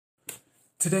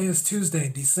Today is Tuesday,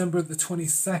 December the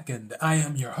 22nd. I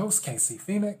am your host, Casey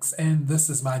Phoenix, and this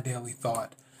is my daily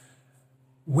thought.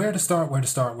 Where to start?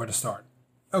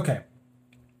 Okay,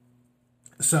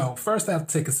 so first I have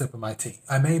to take a sip of my tea.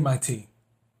 I made my tea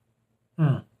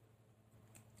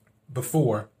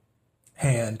beforehand,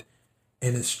 and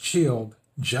it's chilled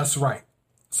just right.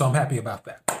 So I'm happy about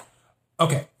that.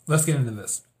 Okay, let's get into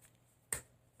this.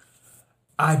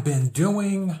 I've been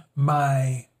doing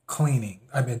my cleaning.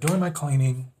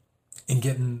 And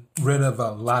getting rid of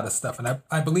a lot of stuff. And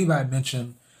I believe I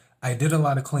mentioned I did a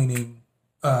lot of cleaning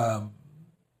day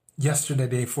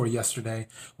before yesterday,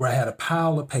 where I had a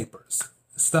pile of papers,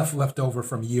 stuff left over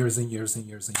from years and years and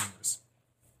years and years.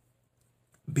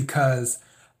 Because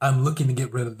I'm looking to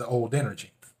get rid of the old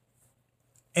energy.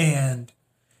 And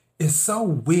it's so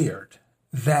weird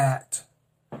that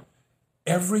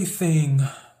everything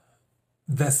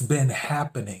that's been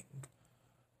happening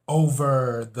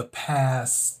over the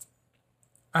past,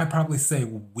 I'd probably say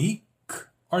week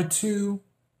or two,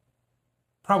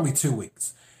 probably 2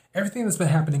 weeks. Everything that's been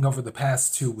happening over the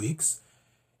past 2 weeks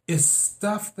is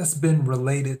stuff that's been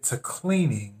related to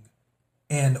cleaning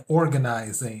and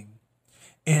organizing,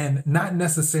 and not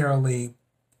necessarily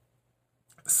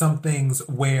some things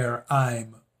where I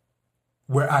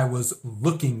was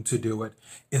looking to do it.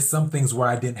 It's some things where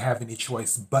I didn't have any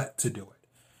choice but to do it.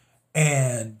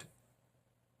 And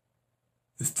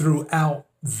throughout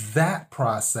that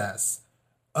process,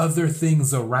 other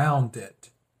things around it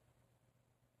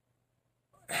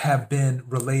have been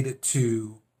related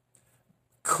to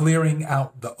clearing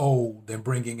out the old and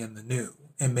bringing in the new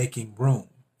and making room.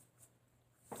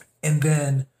 And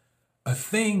then a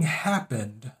thing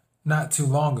happened not too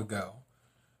long ago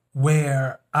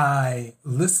where I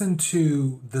listened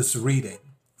to this reading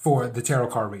for the tarot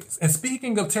card readings. And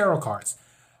speaking of tarot cards,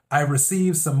 I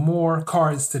received some more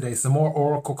cards today, some more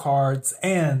oracle cards,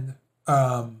 and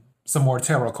some more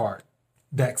tarot card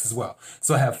decks as well.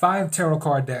 So I have 5 tarot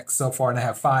card decks so far, and I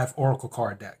have 5 oracle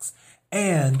card decks.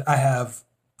 And I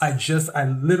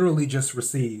literally just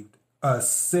received a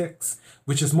 6,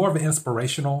 which is more of an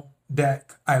inspirational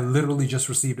deck. I literally just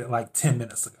received it like 10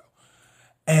 minutes ago.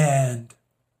 And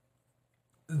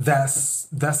that's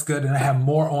good. And I have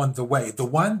more on the way. The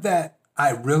one that I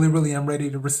really, really am ready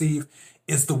to receive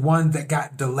is the one that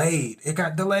got delayed. It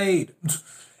got delayed.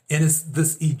 And it's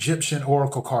this Egyptian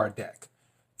oracle card deck.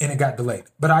 And it got delayed.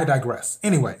 But I digress.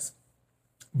 Anyways,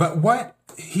 but what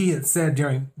he had said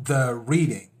during the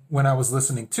reading when I was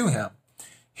listening to him,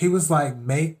 he was like,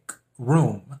 make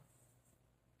room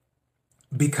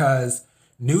because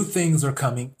new things are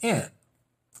coming in.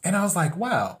 And I was like,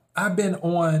 wow, I've been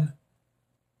on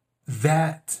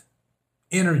that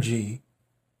energy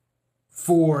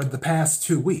for the past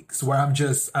 2 weeks where I'm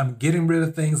getting rid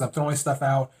of things. I'm throwing stuff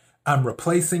out. I'm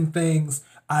replacing things.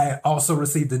 I also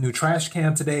received a new trash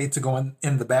can today to go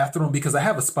in the bathroom because I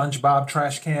have a SpongeBob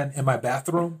trash can in my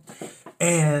bathroom.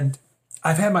 And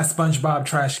I've had my SpongeBob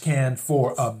trash can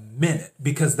for a minute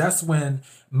because that's when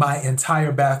my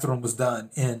entire bathroom was done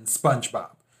in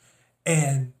SpongeBob.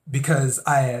 And because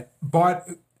I had bought,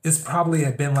 it's probably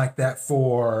had been like that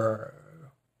for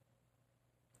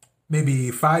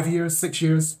maybe 5 years, 6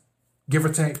 years, give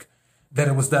or take, that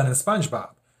it was done in SpongeBob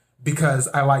because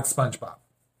I like SpongeBob.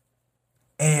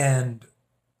 And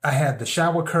I had the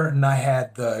shower curtain, I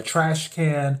had the trash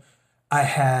can, I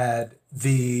had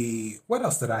what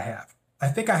else did I have? I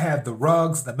think I had the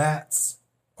rugs, the mats,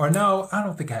 or no, I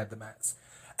don't think I had the mats.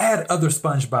 I had other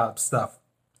SpongeBob stuff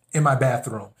in my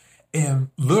bathroom. And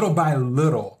little by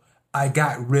little, I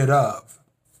got rid of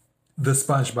the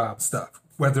SpongeBob stuff,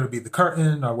 whether it be the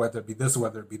curtain or whether it be this or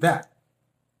whether it be that.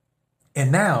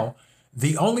 And now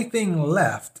the only thing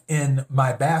left in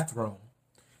my bathroom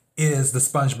is the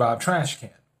SpongeBob trash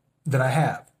can that I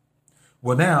have.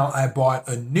 Well, now I bought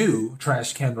a new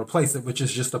trash can to replace it, which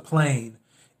is just a plain.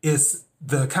 It's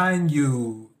the kind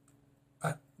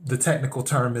the technical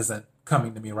term isn't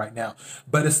coming to me right now,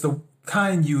 but it's the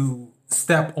kind you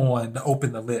step on to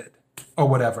open the lid or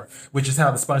whatever, which is how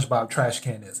the SpongeBob trash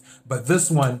can is. But this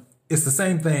one, it's the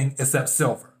same thing except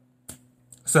silver.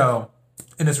 So,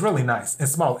 and it's really nice and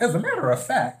small. As a matter of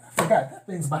fact, I forgot that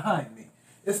thing's behind me.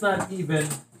 It's not even,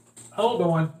 hold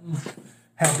on,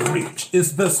 had to reach.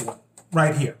 It's this one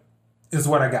right here is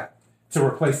what I got to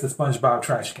replace the SpongeBob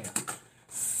trash can.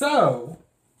 So,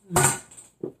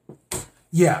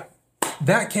 yeah,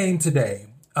 that came today.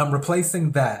 I'm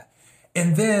replacing that.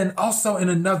 And then also in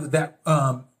another,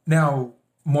 now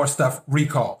more stuff,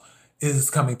 recall is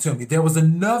coming to me. There was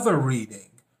another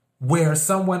reading where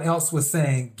someone else was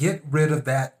saying, get rid of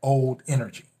that old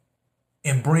energy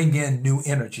and bring in new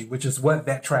energy, which is what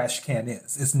that trash can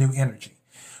is. It's new energy.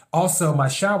 Also, my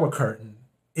shower curtain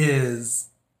is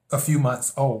a few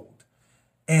months old,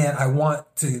 and I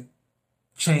want to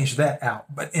change that out.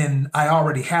 And I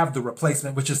already have the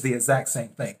replacement, which is the exact same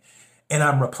thing. And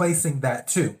I'm replacing that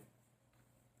too.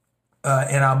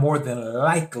 And I'll more than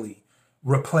likely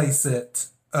replace it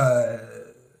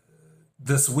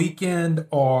this weekend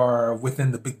or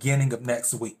within the beginning of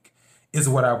next week is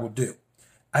what I will do.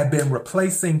 I've been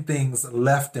replacing things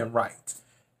left and right.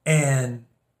 And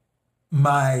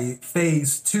my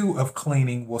phase 2 of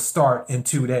cleaning will start in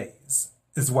 2 days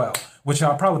as well, which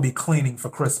I'll probably be cleaning for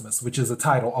Christmas, which is a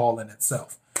title all in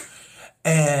itself.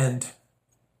 And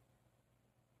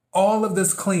all of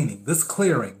this cleaning, this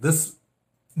clearing, this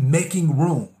making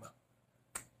room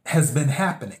has been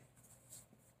happening.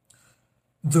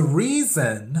 The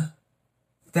reason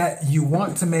that you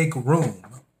want to make room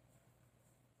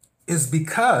is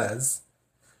because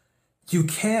you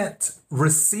can't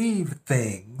receive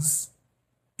things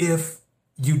if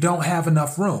you don't have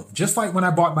enough room. Just like when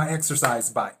I bought my exercise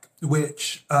bike,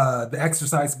 which the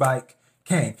exercise bike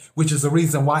came, which is the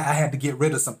reason why I had to get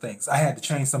rid of some things. I had to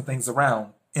change some things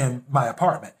around in my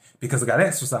apartment because I got an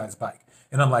exercise bike.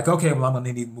 And I'm like, okay, well, I'm going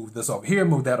to need to move this over here,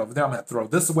 move that over there. I'm going to throw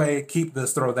this away, keep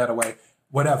this, throw that away,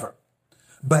 whatever.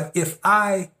 But if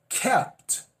I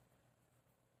kept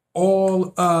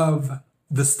all of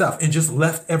the stuff and just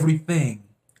left everything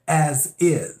as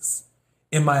is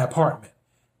in my apartment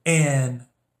and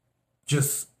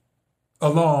just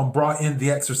along brought in the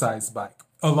exercise bike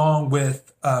along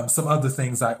with some other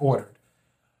things I ordered,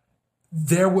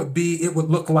 it would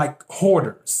look like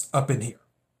hoarders up in here.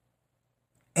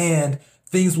 And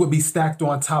things would be stacked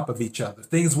on top of each other.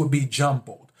 Things would be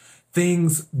jumbled.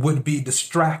 Things would be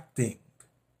distracting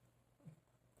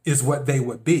is what they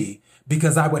would be,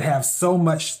 because I would have so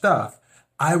much stuff,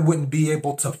 I wouldn't be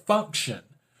able to function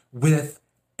with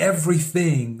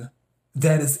everything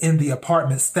that is in the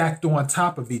apartment stacked on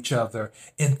top of each other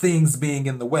and things being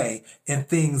in the way and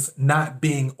things not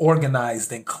being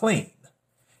organized and clean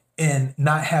and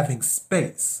not having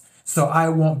space. So I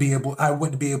wouldn't be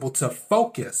able to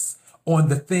focus on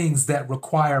the things that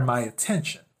require my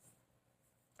attention.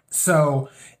 So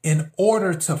in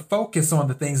order to focus on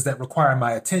the things that require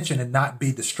my attention and not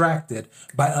be distracted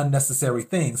by unnecessary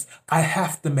things, I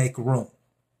have to make room.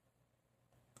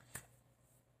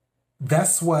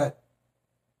 That's what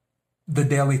the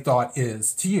daily thought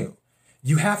is to you.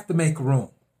 You have to make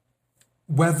room.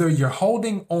 Whether you're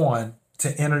holding on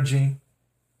to energy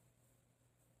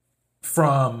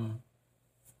from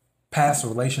past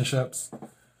relationships,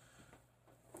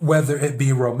 whether it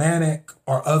be romantic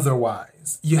or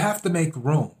otherwise, you have to make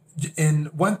room.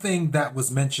 And one thing that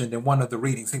was mentioned in one of the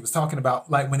readings, he was talking about,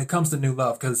 like, when it comes to new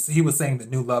love, because he was saying that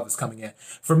new love is coming in.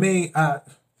 For me, I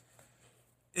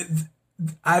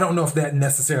don't know if that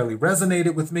necessarily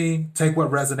resonated with me. Take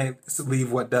what resonates,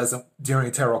 leave what doesn't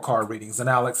during tarot card readings. And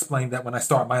I'll explain that when I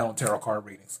start my own tarot card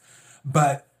readings.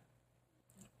 But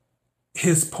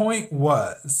his point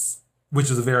was,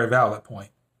 which is a very valid point,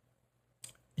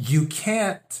 you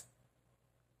can't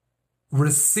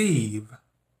receive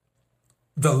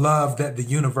the love that the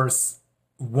universe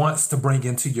wants to bring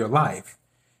into your life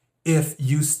if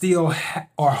you still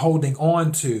are holding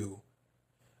on to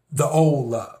the old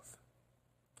love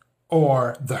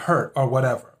or the hurt or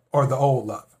whatever, or the old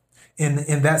love.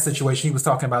 In that situation, he was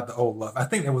talking about the old love. I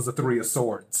think there was a 3 of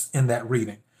Swords in that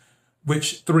reading,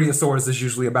 which 3 of Swords is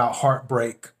usually about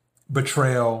heartbreak,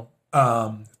 betrayal,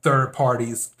 third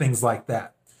parties, things like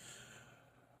that.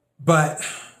 But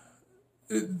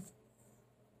the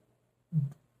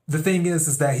thing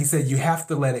is that he said you have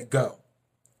to let it go.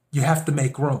 You have to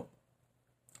make room.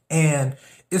 And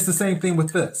it's the same thing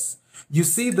with this. You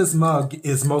see, this mug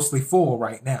is mostly full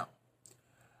right now.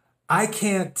 I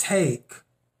can't take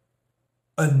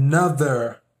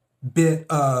another bit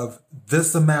of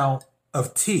this amount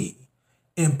of tea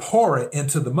and pour it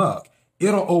into the mug.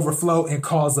 It'll overflow and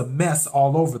cause a mess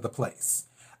all over the place.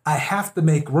 I have to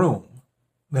make room.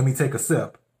 Let me take a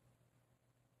sip.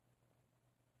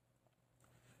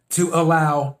 To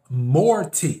allow more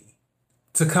tea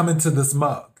to come into this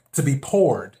mug, to be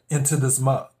poured into this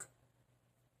mug.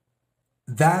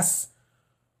 That's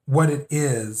what it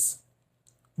is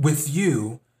with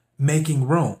you making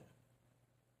room.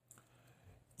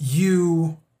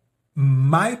 You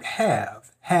might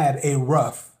have had a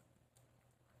rough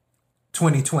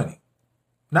 2020.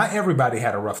 Not everybody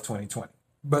had a rough 2020,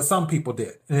 but some people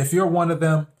did. And if you're one of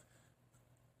them,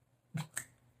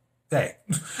 hey,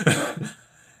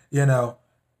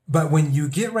 but when you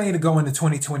get ready to go into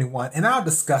 2021, and I'll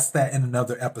discuss that in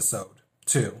another episode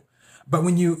too, but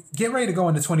when you get ready to go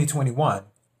into 2021,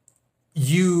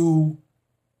 you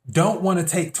don't want to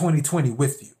take 2020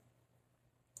 with you.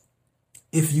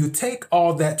 If you take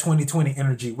all that 2020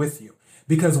 energy with you,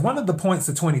 because one of the points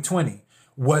of 2020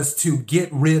 was to get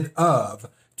rid of,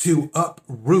 to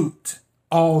uproot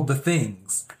all the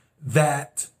things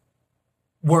that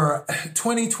were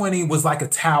 2020 was like a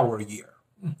tower year,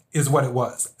 is what it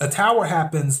was. A tower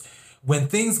happens when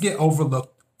things get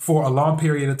overlooked for a long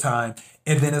period of time.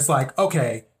 And then it's like,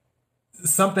 okay,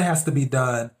 something has to be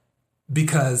done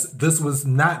because this was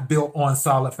not built on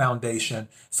solid foundation.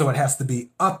 So it has to be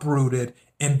uprooted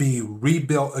and be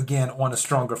rebuilt again on a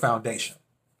stronger foundation.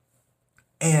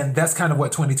 And that's kind of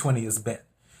what 2020 has been,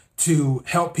 to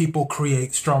help people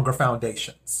create stronger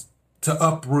foundations, to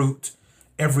uproot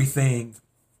everything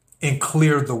and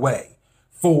clear the way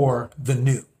for the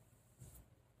new,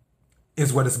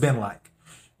 is what it's been like.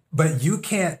 But you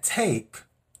can't take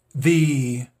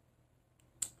the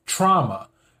trauma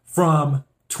from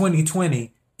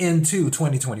 2020 into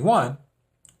 2021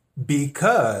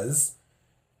 because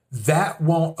that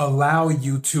won't allow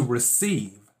you to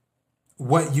receive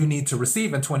what you need to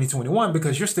receive in 2021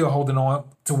 because you're still holding on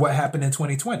to what happened in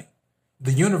 2020.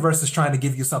 The universe is trying to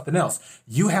give you something else.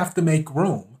 You have to make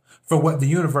room for what the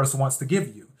universe wants to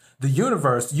give you. The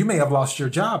universe, you may have lost your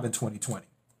job in 2020,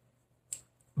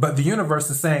 but the universe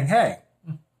is saying, hey,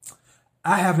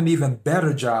 I have an even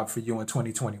better job for you in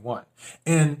 2021.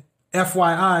 And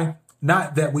FYI,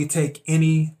 not that we take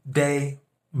any day,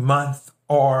 month,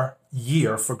 or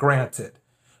year for granted,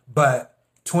 but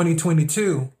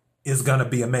 2022 is going to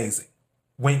be amazing.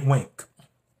 Wink, wink.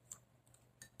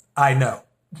 I know.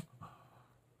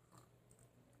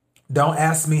 Don't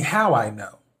ask me how I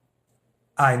know.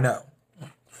 I know.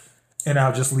 And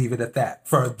I'll just leave it at that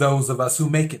for those of us who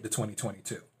make it to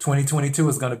 2022. 2022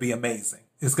 is going to be amazing.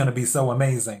 It's going to be so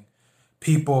amazing.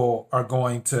 People are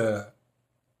going to,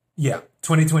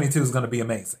 2022 is going to be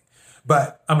amazing.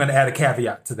 But I'm going to add a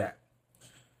caveat to that.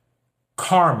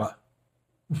 Karma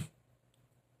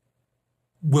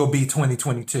will be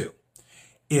 2022.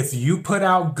 If you put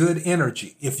out good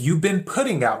energy, if you've been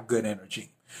putting out good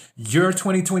energy, your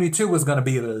 2022 is going to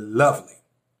be lovely.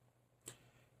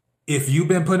 If you've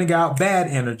been putting out bad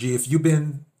energy, if you've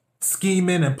been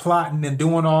scheming and plotting and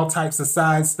doing all types of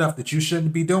side stuff that you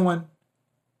shouldn't be doing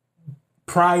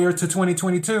prior to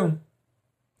 2022,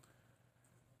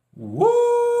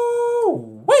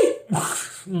 woo, wait,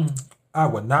 I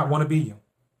would not want to be you.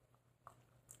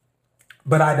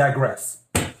 But I digress.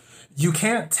 You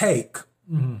can't take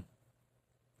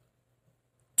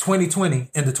 2020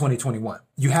 into 2021.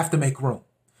 You have to make room.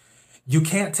 You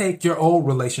can't take your old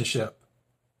relationship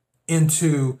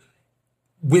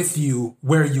with you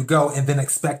where you go and then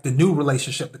expect the new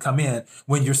relationship to come in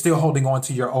when you're still holding on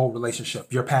to your old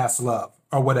relationship, your past love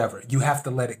or whatever. You have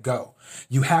to let it go.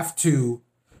 You have to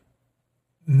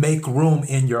make room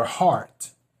in your heart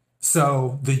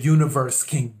so the universe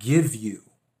can give you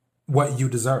what you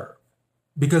deserve.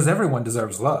 Because everyone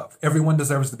deserves love. Everyone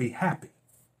deserves to be happy.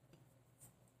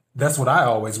 That's what I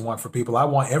always want for people. I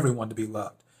want everyone to be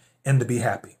loved and to be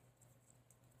happy.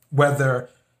 Whether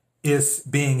it's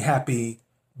being happy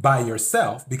by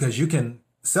yourself, because you can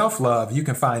self-love, you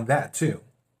can find that too,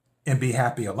 and be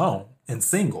happy alone and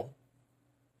single.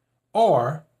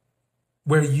 Or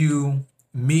where you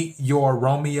meet your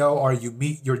Romeo or you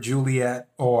meet your Juliet,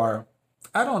 or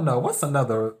I don't know, what's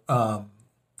another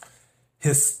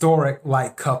historic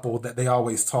like couple that they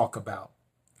always talk about?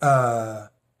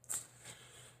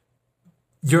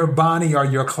 Your Bonnie or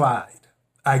your Clyde,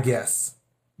 I guess.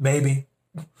 Maybe.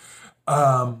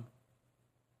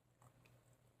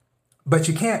 But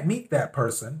you can't meet that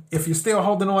person if you're still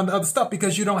holding on to other stuff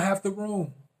because you don't have the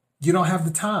room. You don't have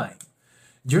the time.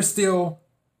 You're still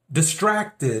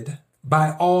distracted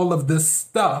by all of this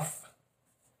stuff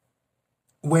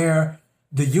where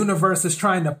the universe is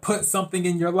trying to put something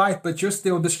in your life, but you're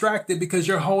still distracted because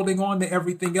you're holding on to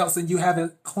everything else and you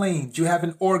haven't cleaned, you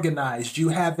haven't organized, you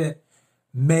haven't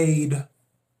made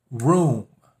room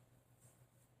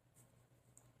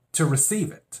to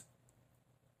receive it.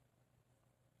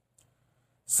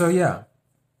 So yeah,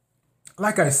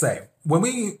 like I say, when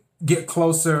we get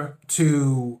closer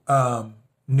to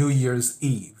New Year's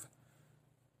Eve,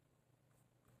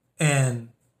 and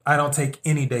I don't take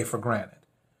any day for granted,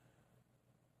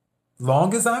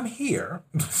 long as I'm here,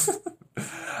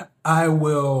 I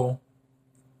will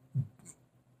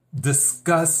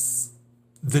discuss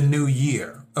the new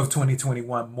year of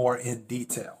 2021 more in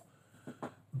detail.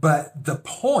 But the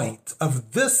point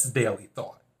of this daily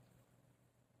thought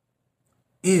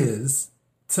is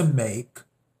to make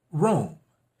room.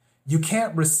 You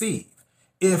can't receive.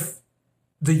 If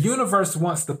the universe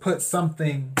wants to put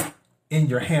something in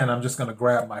your hand, I'm just going to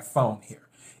grab my phone here.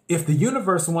 if the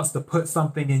universe wants to put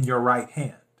something in your right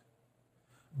hand,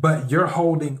 but you're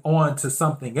holding on to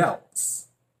something else,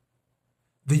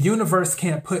 the universe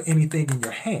can't put anything in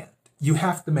your hand. You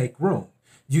have to make room.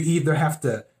 You either have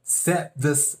to set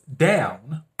this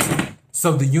down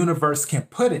so the universe can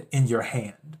put it in your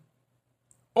hand,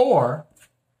 or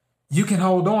you can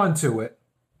hold on to it,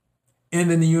 and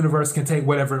then the universe can take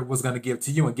whatever it was going to give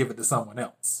to you and give it to someone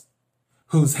else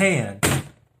whose hand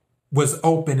was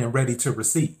open and ready to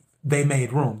receive. They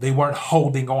made room. They weren't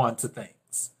holding on to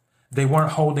things. They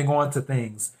weren't holding on to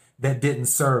things that didn't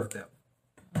serve them.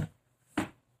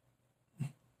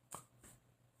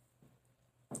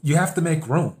 You have to make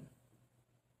room.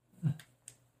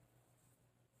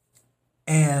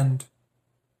 And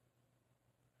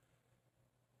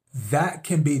that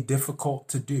can be difficult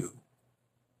to do.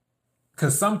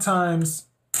 Because sometimes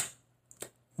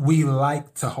we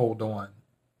like to hold on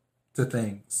to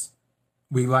things.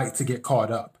 We like to get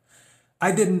caught up.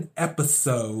 I did an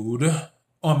episode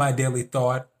on my Daily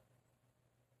Thought.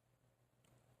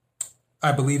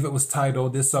 I believe it was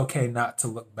titled, "It's Okay Not to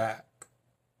Look Back."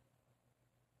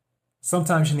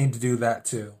 Sometimes you need to do that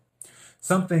too.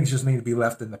 Some things just need to be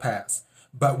left in the past.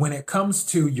 But when it comes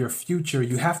to your future,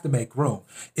 you have to make room.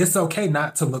 It's okay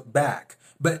not to look back.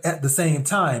 But at the same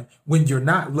time, when you're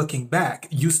not looking back,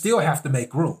 you still have to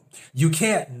make room. You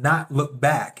can't not look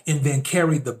back and then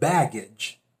carry the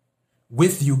baggage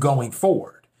with you going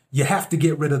forward. You have to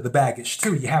get rid of the baggage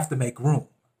too. You have to make room.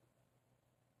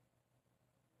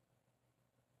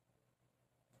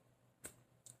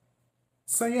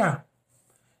 So yeah,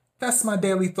 that's my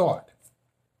daily thought.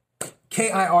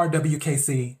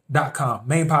 KIRWKC.com,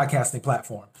 main podcasting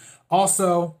platform.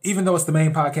 Also, even though it's the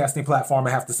main podcasting platform, I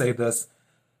have to say this,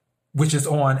 which is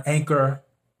on Anchor.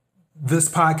 This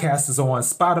podcast is on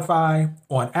Spotify,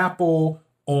 on Apple,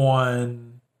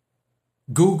 on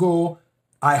Google,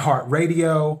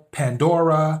 iHeartRadio,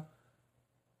 Pandora.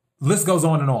 List goes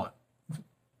on and on.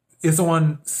 It's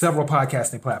on several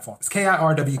podcasting platforms.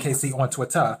 KIRWKC on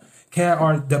Twitter,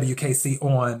 KIRWKC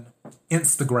on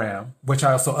Instagram, which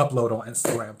I also upload on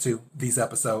Instagram too, these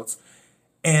episodes.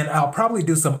 And I'll probably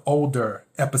do some older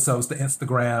episodes to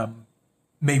Instagram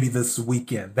maybe this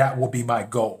weekend. That will be my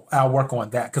goal. I'll work on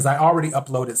that because I already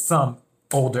uploaded some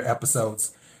older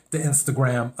episodes to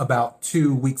Instagram about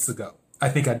 2 weeks ago. I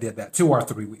think I did that 2 or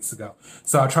 3 weeks ago.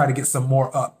 So I'll try to get some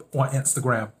more up on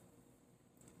Instagram.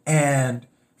 And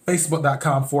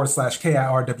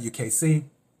Facebook.com/KIRWKC.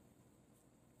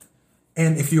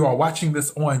 And if you are watching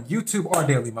this on YouTube or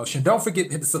Daily Motion, don't forget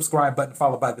to hit the subscribe button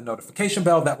followed by the notification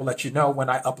bell. That will let you know when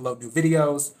I upload new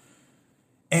videos.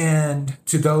 And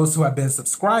to those who have been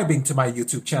subscribing to my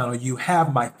YouTube channel, you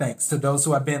have my thanks. To those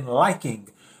who have been liking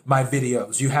my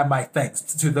videos, you have my thanks.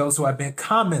 To those who have been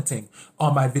commenting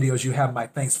on my videos, you have my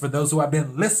thanks. For those who have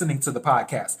been listening to the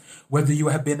podcast, whether you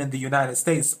have been in the United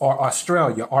States or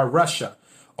Australia or Russia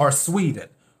or Sweden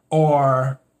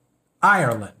or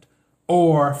Ireland,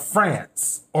 or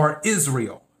France, or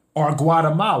Israel, or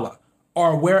Guatemala,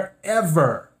 or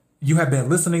wherever you have been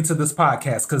listening to this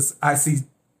podcast, because I see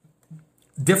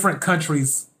different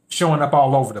countries showing up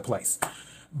all over the place.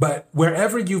 But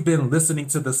wherever you've been listening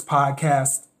to this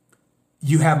podcast,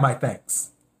 you have my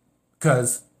thanks.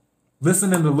 Because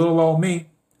listening to little old me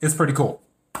is pretty cool.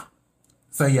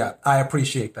 So yeah, I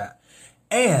appreciate that.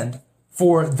 And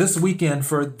for this weekend,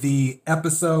 for the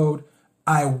episode,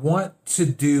 I want to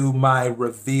do my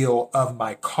reveal of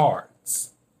my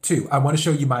cards too. I want to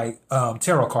show you my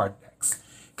tarot card decks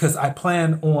because I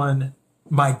plan on,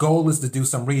 my goal is to do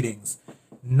some readings,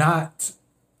 not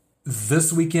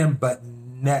this weekend, but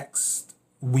next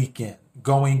weekend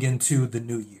going into the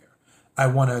new year. I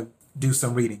want to do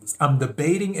some readings. I'm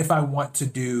debating if I want to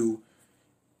do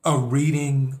a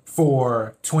reading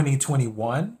for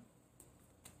 2021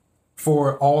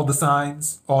 for all the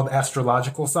signs, all the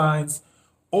astrological signs,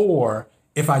 or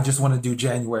if I just want to do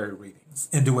January readings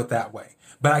and do it that way.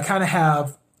 But I kind of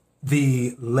have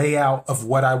the layout of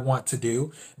what I want to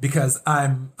do because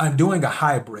I'm doing a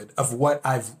hybrid of what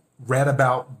I've read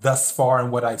about thus far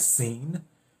and what I've seen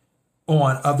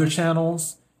on other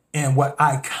channels and what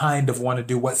I kind of want to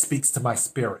do, what speaks to my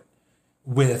spirit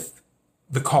with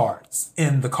the cards.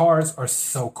 And the cards are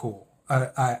so cool.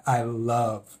 I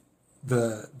love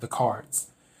the cards.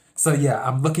 So yeah,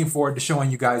 I'm looking forward to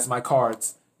showing you guys my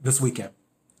cards this weekend.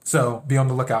 So be on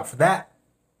the lookout for that.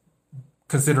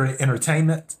 Consider it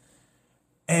entertainment.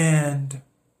 And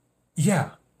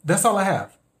yeah, that's all I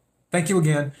have. Thank you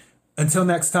again. Until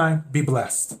next time, be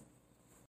blessed.